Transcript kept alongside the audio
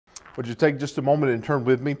Would you take just a moment and turn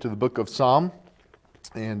with me to the book of Psalm?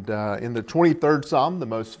 And in the 23rd Psalm, the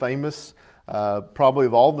most famous probably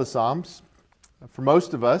of all the Psalms, for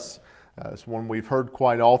most of us, it's one we've heard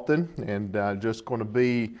quite often, and just going to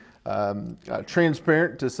be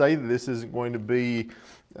transparent to say that this isn't going to be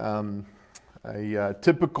a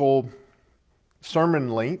typical sermon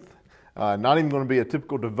length, not even going to be a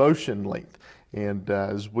typical devotion length. And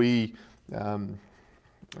as we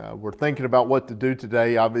we're thinking about what to do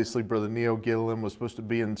today. Obviously, Brother Neil Gilliland was supposed to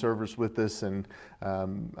be in service with us, and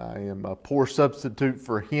I am a poor substitute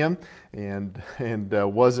for him, and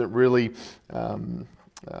wasn't really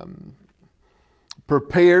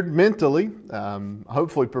prepared mentally.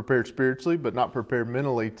 Hopefully prepared spiritually, but not prepared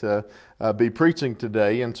mentally to be preaching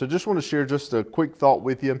today. And so, just want to share just a quick thought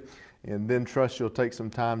with you, and then trust you'll take some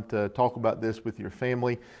time to talk about this with your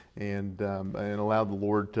family, and allow the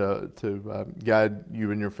Lord to guide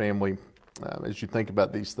you and your family as you think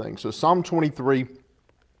about these things. So Psalm 23,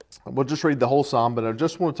 we'll just read the whole psalm, but I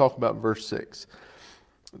just want to talk about verse 6.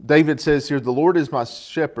 David says here, "The Lord is my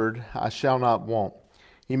shepherd, I shall not want.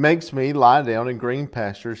 He makes me lie down in green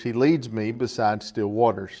pastures. He leads me beside still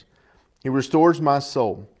waters. He restores my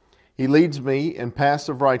soul. He leads me in paths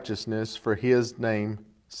of righteousness for His name's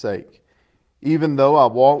sake. Even though I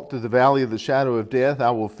walk through the valley of the shadow of death,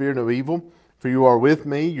 I will fear no evil, for you are with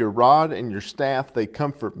me, your rod and your staff, they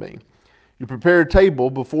comfort me. You prepare a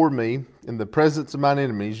table before me in the presence of mine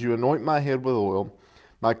enemies. You anoint my head with oil.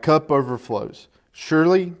 My cup overflows.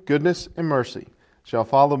 Surely goodness and mercy shall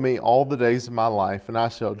follow me all the days of my life, and I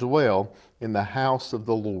shall dwell in the house of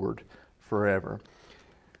the Lord forever."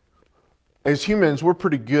 As humans, we're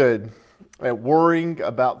pretty good at worrying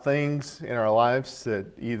about things in our lives that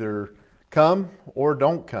either come or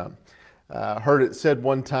don't come. I heard it said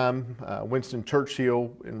one time, Winston Churchill,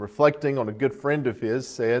 in reflecting on a good friend of his,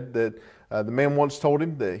 said that the man once told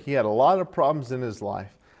him that he had a lot of problems in his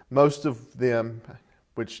life, most of them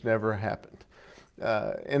which never happened.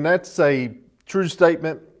 And that's a true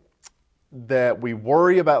statement, that we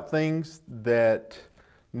worry about things that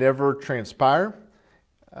never transpire.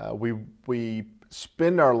 We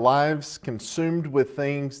spend our lives consumed with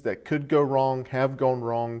things that could go wrong, have gone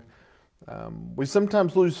wrong. We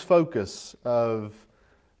sometimes lose focus of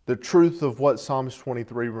the truth of what Psalms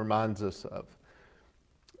 23 reminds us of.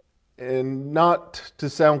 And not to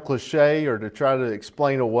sound cliche or to try to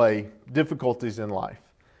explain away difficulties in life,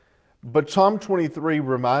 but Psalm 23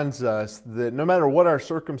 reminds us that no matter what our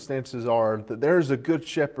circumstances are, that there is a good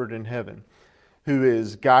shepherd in heaven who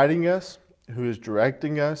is guiding us, who is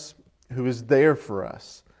directing us, who is there for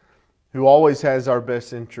us, who always has our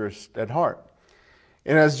best interest at heart.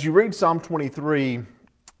 And as you read Psalm 23,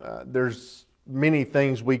 there's many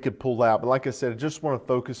things we could pull out. But like I said, I just want to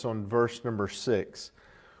focus on verse number 6,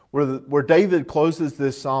 where David closes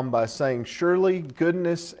this psalm by saying, "Surely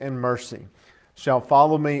goodness and mercy shall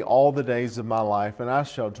follow me all the days of my life, and I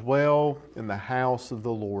shall dwell in the house of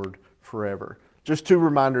the Lord forever." Just two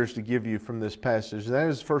reminders to give you from this passage. That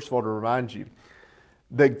is, first of all, to remind you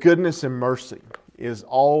that goodness and mercy is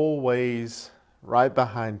always right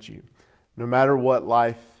behind you, no matter what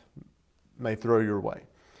life may throw your way.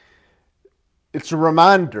 It's a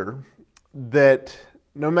reminder that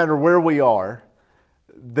no matter where we are,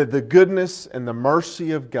 that the goodness and the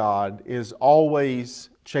mercy of God is always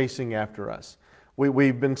chasing after us.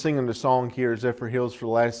 We've been singing the song here at Zephyr Hills for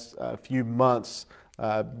the last few months.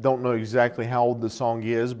 Don't know exactly how old the song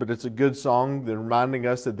is, but it's a good song that reminding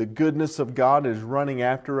us that the goodness of God is running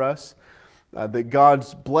after us. That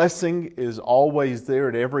God's blessing is always there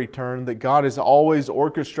at every turn, that God is always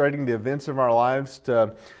orchestrating the events of our lives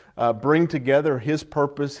to bring together His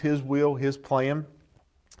purpose, His will, His plan,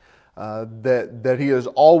 that He is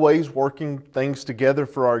always working things together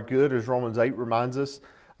for our good, as Romans 8 reminds us,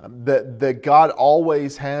 that God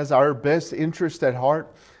always has our best interest at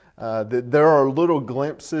heart, that there are little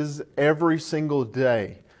glimpses every single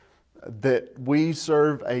day that we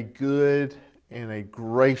serve a good and a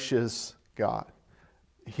gracious God.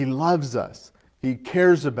 He loves us. He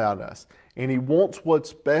cares about us. And He wants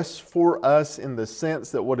what's best for us, in the sense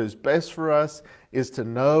that what is best for us is to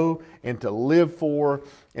know and to live for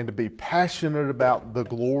and to be passionate about the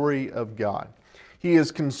glory of God. He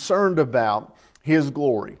is concerned about His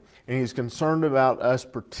glory, and He's concerned about us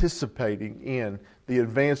participating in the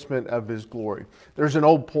advancement of His glory. There's an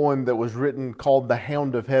old poem that was written called "The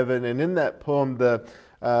Hound of Heaven," and in that poem the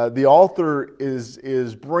author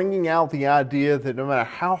is bringing out the idea that no matter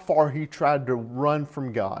how far he tried to run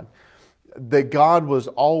from God, that God was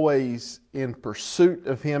always in pursuit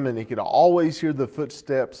of him, and he could always hear the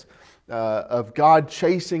footsteps of God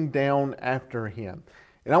chasing down after him.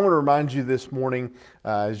 And I want to remind you this morning,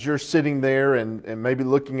 as you're sitting there and maybe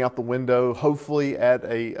looking out the window, hopefully at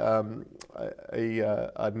a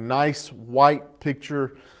nice white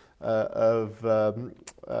picture of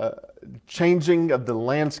changing of the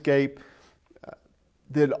landscape,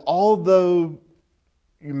 that although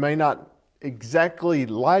you may not exactly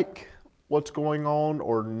like what's going on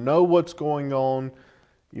or know what's going on,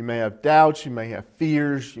 you may have doubts, you may have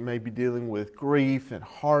fears, you may be dealing with grief and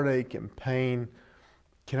heartache and pain.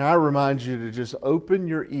 Can I remind you to just open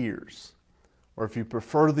your ears, or if you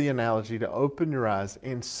prefer the analogy, to open your eyes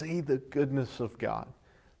and see the goodness of God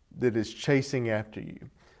that is chasing after you.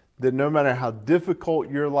 That no matter how difficult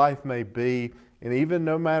your life may be, and even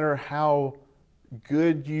no matter how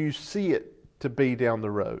good you see it to be down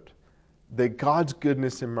the road, that God's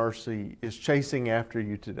goodness and mercy is chasing after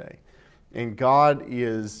you today. And God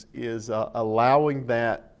is allowing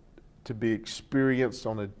that to be experienced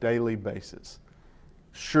on a daily basis.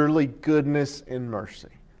 Surely goodness and mercy,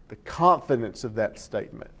 the confidence of that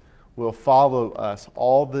statement, will follow us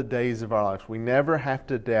all the days of our lives. We never have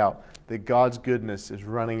to doubt that God's goodness is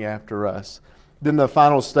running after us. Then the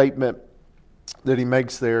final statement that he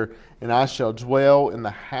makes there, and I shall dwell in the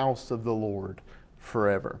house of the Lord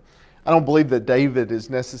forever. I don't believe that David is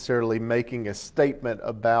necessarily making a statement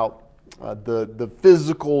about the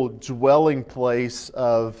physical dwelling place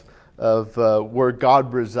of where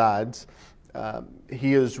God resides.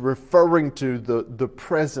 He is referring to the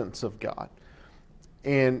presence of God.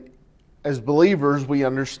 And as believers, we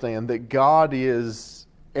understand that God is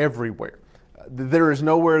everywhere. There is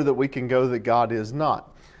nowhere that we can go that God is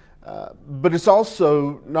not. But it's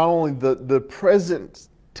also not only the present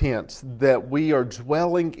tense that we are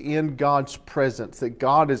dwelling in God's presence, that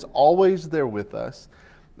God is always there with us,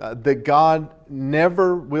 that God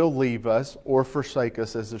never will leave us or forsake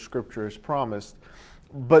us as the Scripture has promised,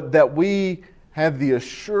 but that we have the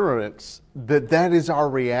assurance that that is our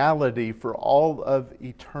reality for all of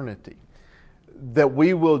eternity. That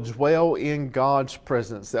we will dwell in God's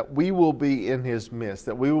presence, that we will be in His midst,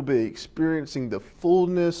 that we will be experiencing the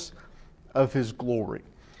fullness of His glory.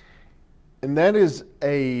 And that is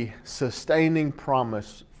a sustaining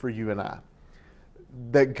promise for you and I.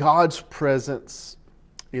 That God's presence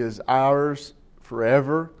is ours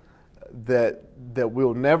forever, that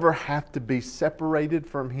we'll never have to be separated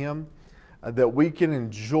from Him, that we can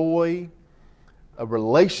enjoy a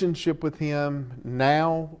relationship with Him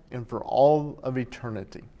now and for all of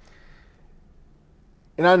eternity.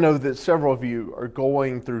 And I know that several of you are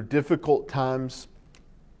going through difficult times,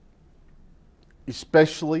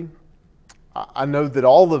 especially. I know that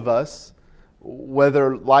all of us,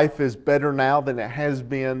 whether life is better now than it has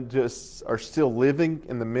been, just are still living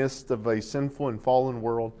in the midst of a sinful and fallen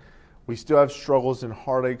world. We still have struggles and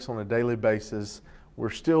heartaches on a daily basis. We're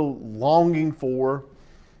still longing for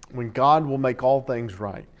when God will make all things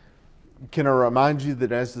right. Can I remind you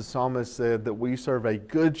that, as the psalmist said, that we serve a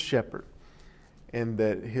good shepherd and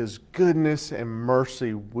that His goodness and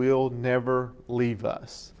mercy will never leave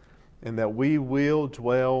us, and that we will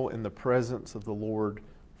dwell in the presence of the Lord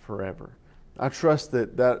forever. I trust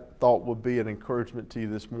that that thought will be an encouragement to you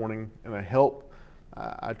this morning and a help.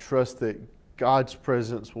 I trust that God's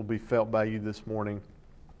presence will be felt by you this morning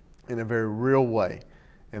in a very real way,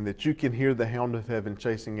 and that you can hear the hound of heaven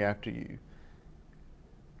chasing after you,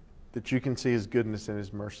 that you can see His goodness and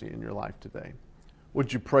His mercy in your life today.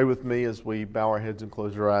 Would you pray with me as we bow our heads and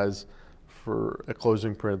close our eyes for a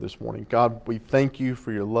closing prayer this morning? God, we thank You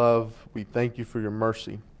for Your love. We thank You for Your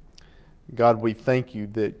mercy. God, we thank You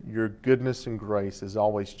that Your goodness and grace is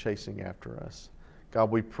always chasing after us. God,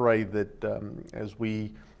 we pray that as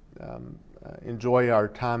we enjoy our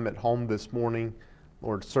time at home this morning,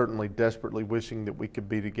 Lord, certainly desperately wishing that we could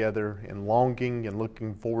be together and longing and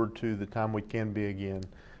looking forward to the time we can be again.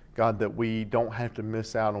 God, that we don't have to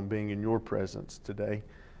miss out on being in Your presence today,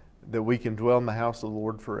 that we can dwell in the house of the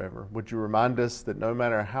Lord forever. Would You remind us that no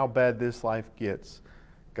matter how bad this life gets,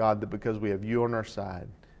 God, that because we have You on our side,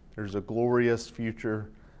 there's a glorious future,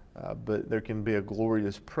 but there can be a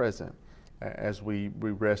glorious present as we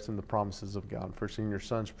rest in the promises of God. First, in Your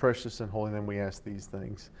Son's precious and holy name we ask these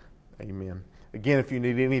things. Amen. Again, if you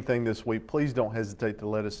need anything this week, please don't hesitate to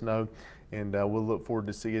let us know, and we'll look forward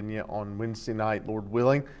to seeing you on Wednesday night, Lord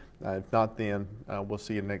willing. If not then, we'll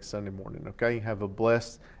see you next Sunday morning, okay? Have a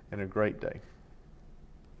blessed and a great day.